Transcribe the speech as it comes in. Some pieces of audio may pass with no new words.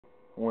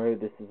Hello,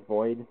 this is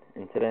Void,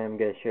 and today I'm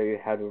going to show you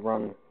how to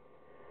run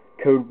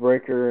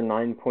Codebreaker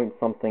 9 point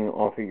something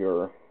off of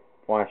your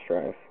flash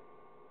drive.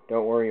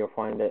 Don't worry, you'll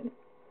find it.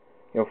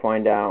 You'll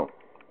find out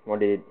what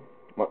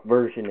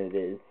version it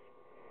is,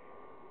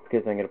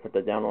 because I'm going to put the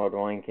download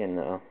link in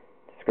the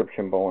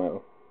description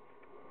below.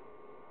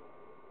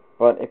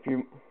 But if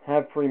you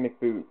have free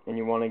McBoot and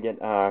you want to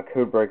get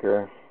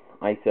Codebreaker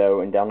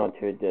ISO and download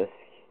to a disk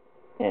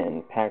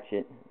and patch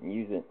it and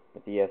use it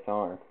with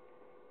ESR,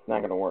 it's not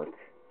going to work.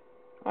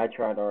 I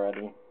tried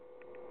already.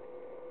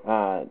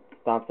 It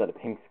stops at a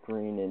pink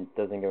screen and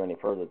doesn't go any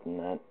further than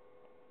that.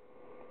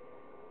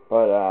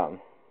 But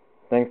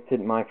thanks to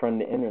my friend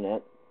the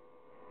internet,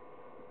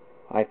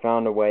 I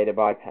found a way to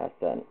bypass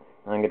that.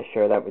 I'm going to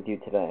share that with you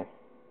today.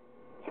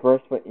 So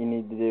first, what you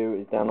need to do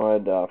is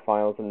download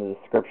files in the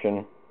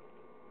description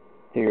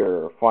to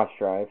your flash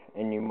drive,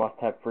 and you must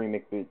have free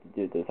McBoot to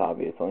do this,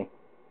 obviously.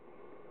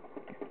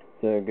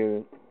 So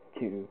go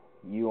to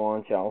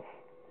ulaunch elf,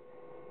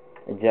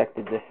 eject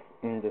the disk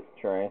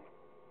tray.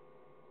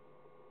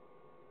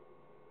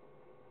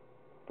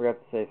 Forgot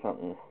to say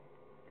something.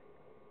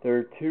 There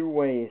are two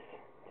ways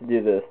to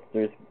do this.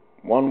 There's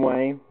one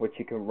way which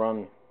you can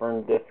run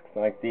burned disks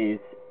like these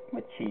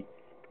with cheats,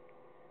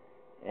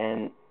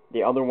 and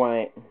the other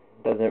way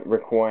doesn't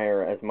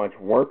require as much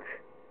work,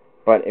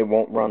 but it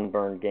won't run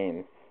burned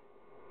games.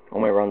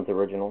 Only runs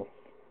originals.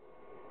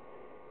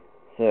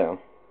 So,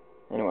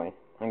 anyway,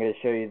 I'm going to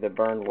show you the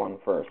burned one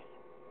first.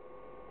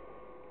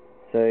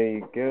 So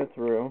you go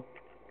through,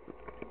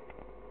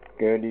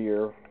 go to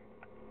your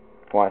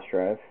flash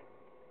drive,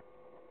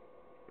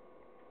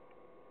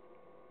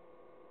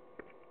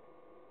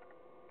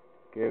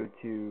 go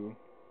to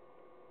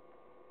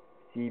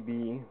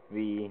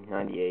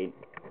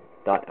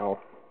cbv98.elf,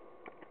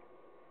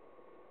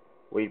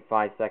 wait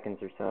 5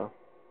 seconds or so.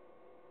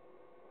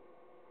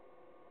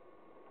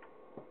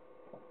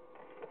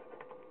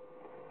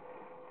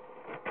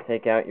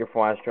 Take out your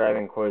flash drive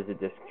and close the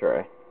disk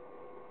tray.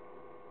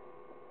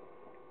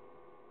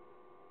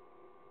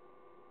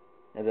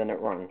 And then it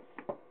runs.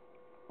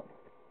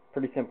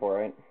 Pretty simple,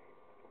 right?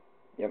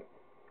 Yep.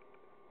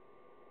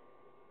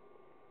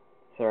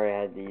 Sorry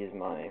I had to use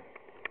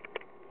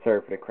sorry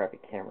for the crappy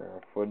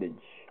camera footage.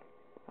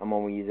 I'm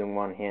only using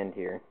one hand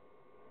here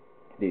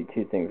to do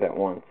two things at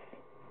once.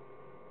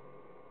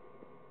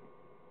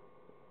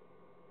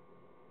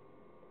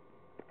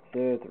 So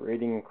it's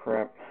reading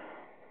crap.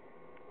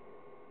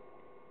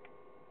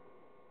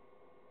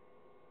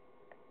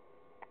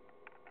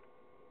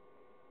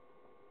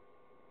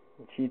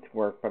 The cheats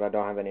work, but I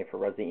don't have any for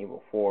Resident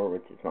Evil 4,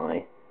 which is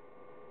my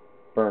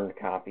burned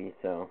copy,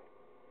 so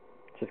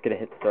just gonna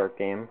hit start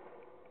game,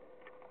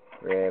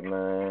 grab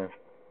my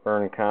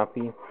burned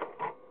copy,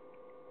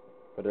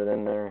 put it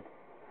in there,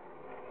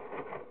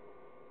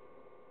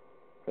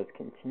 press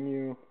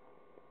continue,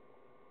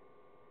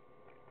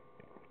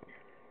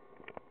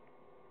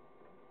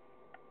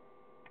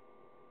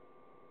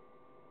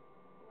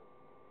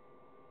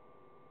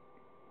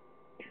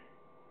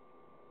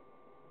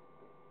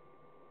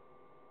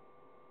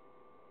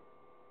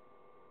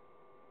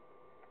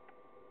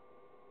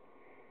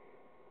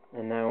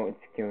 and now it's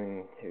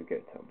going to go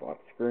to a black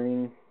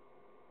screen,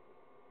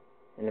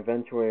 and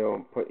eventually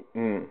it'll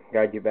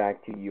guide you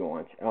back to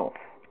ulaunch elf,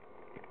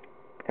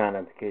 kind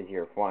of because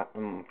your flash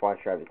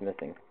drive is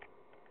missing.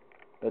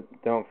 But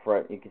don't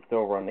fret, you can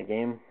still run the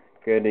game.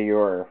 Go to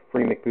your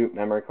free McBoot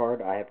memory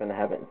card. I happen to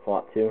have it in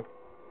slot 2.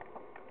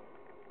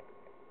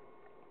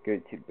 Go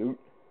to boot,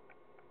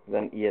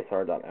 then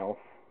esr.elf,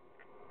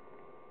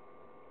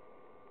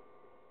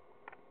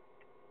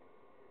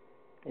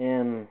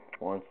 and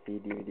launch the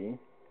DVD.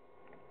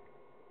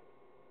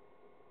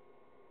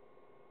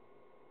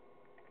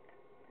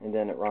 And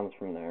then it runs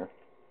from there.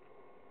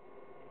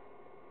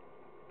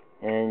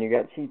 And you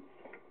got cheats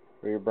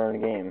for your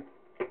burned game.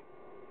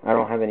 I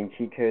don't have any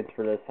cheat codes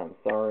for this, I'm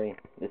sorry.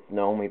 This is the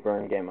only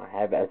burned game I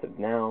have as of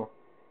now,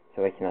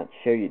 so I cannot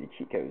show you the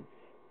cheat codes.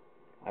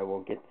 I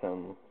will get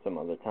some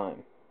other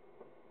time.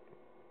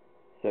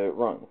 So it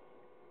runs.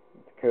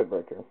 It's a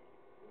Codebreaker.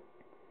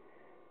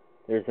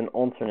 There's an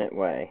alternate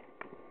way,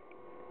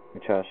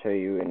 which I'll show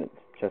you in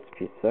just a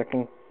few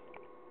seconds.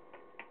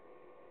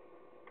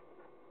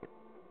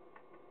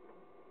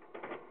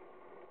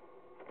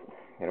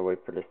 Gotta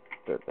wait for this to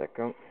start back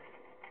up.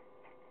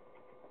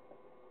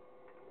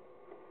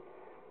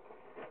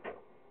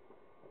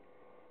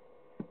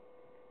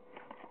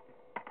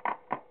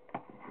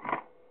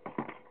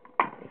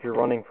 If you're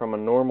running from a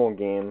normal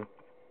game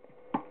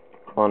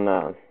on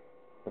the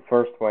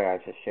first way I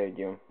just showed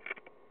you,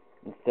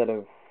 instead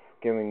of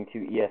going to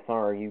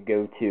ESR, you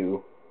go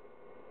to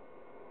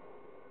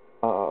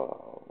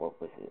what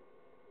was it?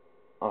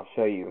 I'll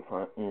show you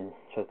in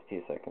just a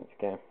few seconds,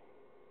 okay?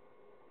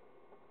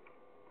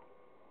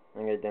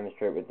 I'm going to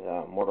demonstrate with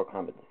Mortal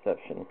Kombat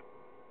Deception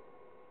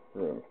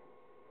through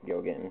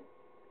Yogan.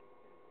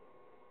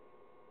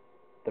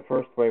 The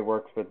first way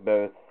works with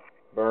both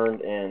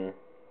burned and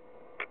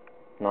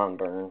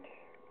non-burned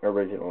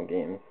original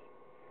games.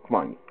 Come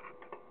on.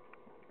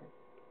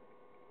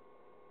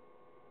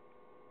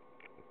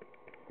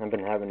 I've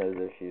been having those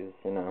issues,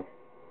 you know,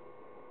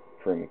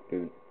 for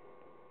McBoot.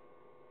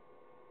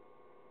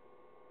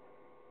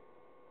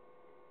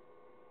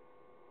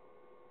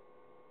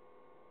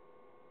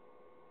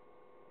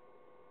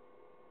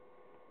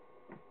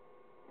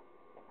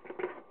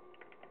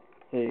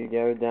 So you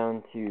go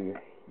down to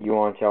you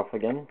on shelf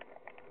again.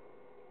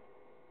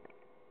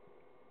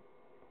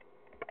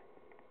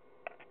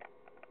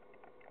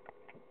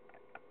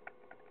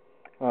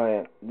 Oh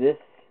yeah,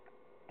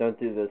 don't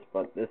do this,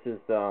 but this is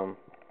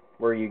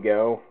where you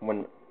go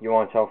when you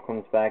on shelf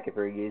comes back if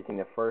you're using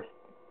the first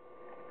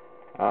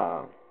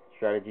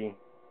strategy.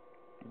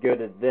 Go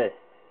to this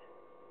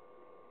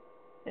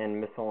and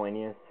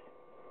miscellaneous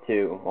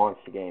to launch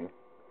the game.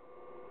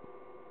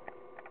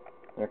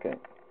 Okay,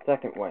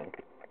 second way,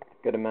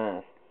 go to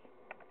masks.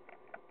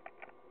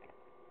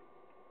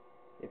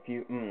 If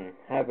you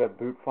have a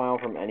boot file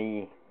from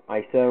any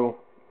ISO,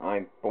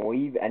 I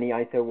believe any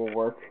ISO will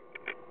work,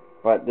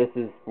 but this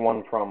is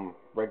one from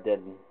Red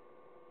Dead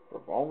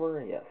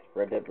Revolver? Yes,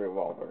 Red Dead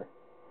Revolver.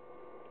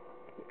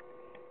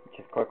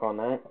 Just click on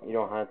that. You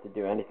don't have to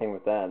do anything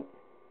with that.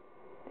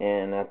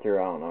 And after,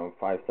 I don't know,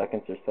 5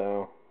 seconds or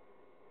so,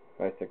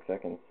 5-6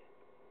 seconds,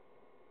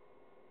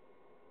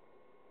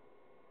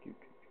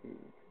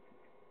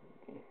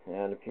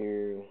 that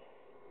appears,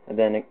 and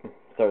then it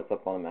starts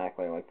up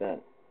automatically like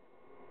that.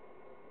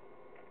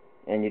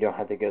 And you don't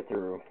have to go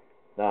through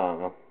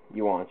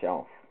you on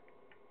shelf.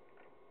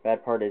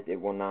 Bad part is it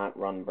will not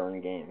run burn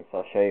games.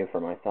 I'll show you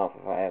for myself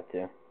if I have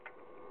to.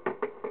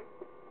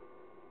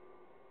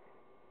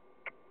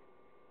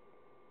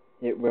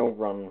 It will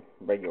run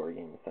regular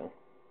games though.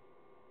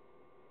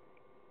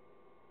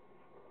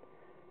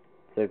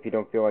 So if you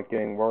don't feel like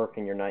doing work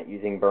and you're not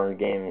using burn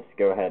games,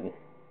 go ahead.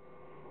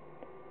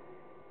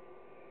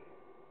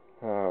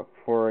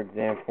 For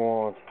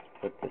example,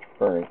 let's put this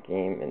burn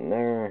game in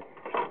there.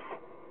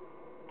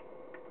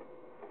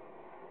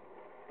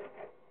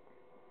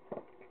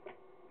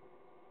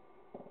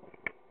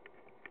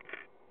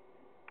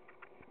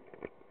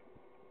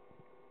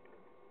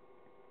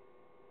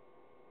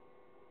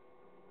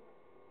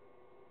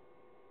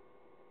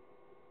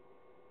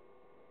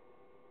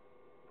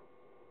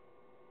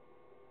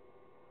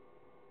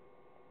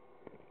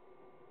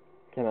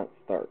 Cannot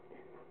start.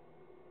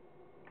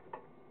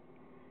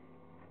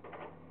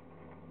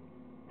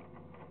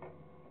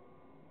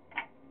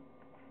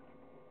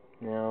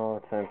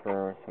 Now time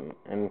for some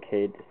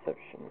MK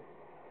deception.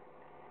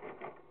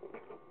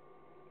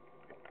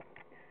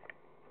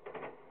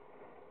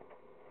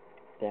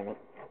 Damn it.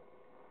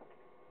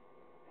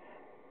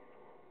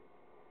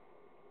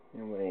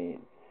 Anyway,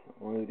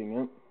 it's loading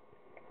up.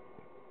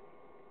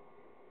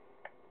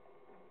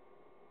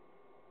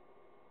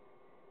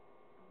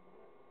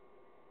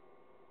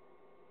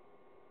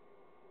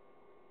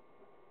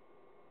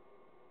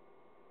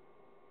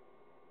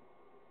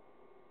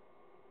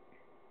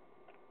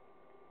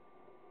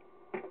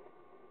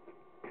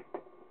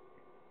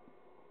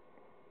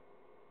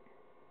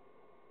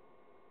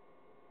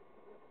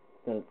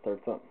 Then it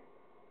starts up.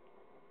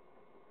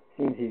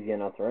 Seems easy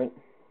enough, right?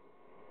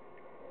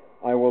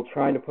 I will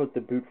try to put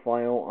the boot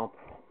file up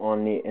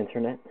on the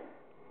internet,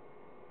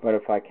 but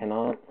if I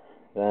cannot,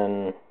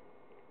 then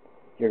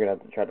you're gonna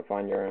have to try to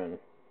find your own. It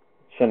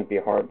shouldn't be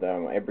hard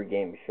though. Every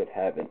game should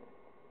have it.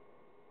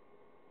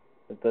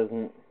 If it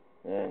doesn't,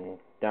 then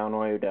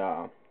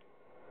download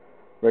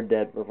Red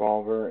Dead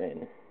Revolver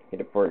and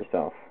get it for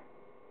yourself.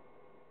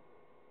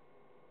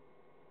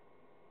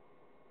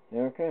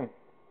 Okay,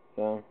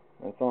 so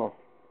that's all.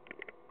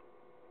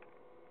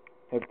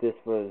 Hope this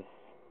was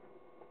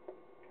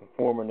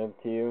informative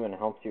to you and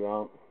helps you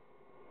out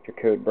with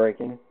your code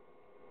breaking,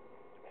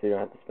 so you don't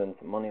have to spend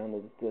some money on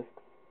those discs,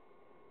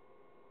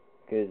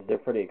 because they're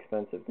pretty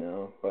expensive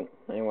now. But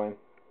anyway,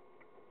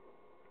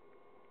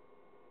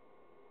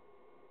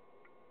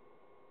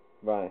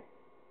 bye.